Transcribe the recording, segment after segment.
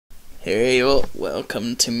Hey,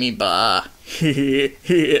 welcome to me bar.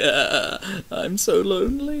 Yeah, I'm so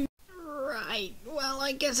lonely. Right, well,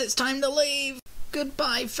 I guess it's time to leave.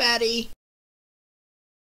 Goodbye, fatty.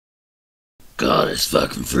 God, it's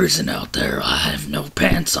fucking freezing out there. I have no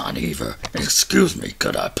pants on either. Excuse me,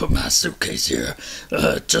 could I put my suitcase here?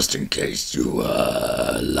 Just in case you,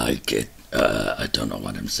 like it. I don't know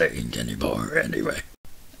what I'm saying anymore, anyway.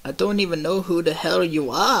 I don't even know who the hell you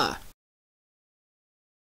are.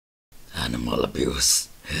 Animal abuse.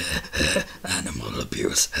 Animal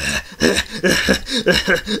abuse.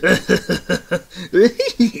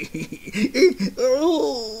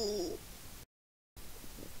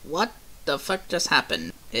 What the fuck just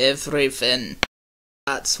happened? Everything.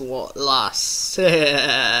 That's what lasts. We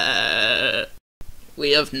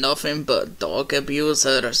have nothing but dog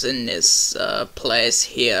abusers in this place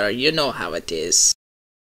here. You know how it is.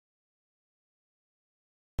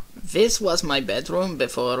 This was my bedroom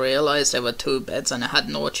before I realized there were two beds and I had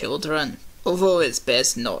no children. Although it's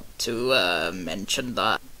best not to mention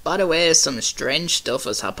that. By the way, some strange stuff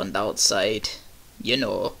has happened outside. You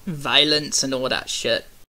know, violence and all that shit.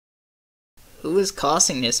 Who is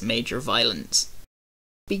causing this major violence?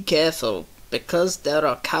 Be careful, because there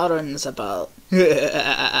are Karens about.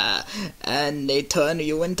 And they turn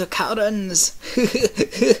you into Karens.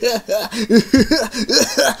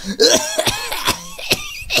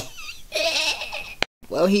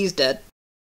 Well, he's dead.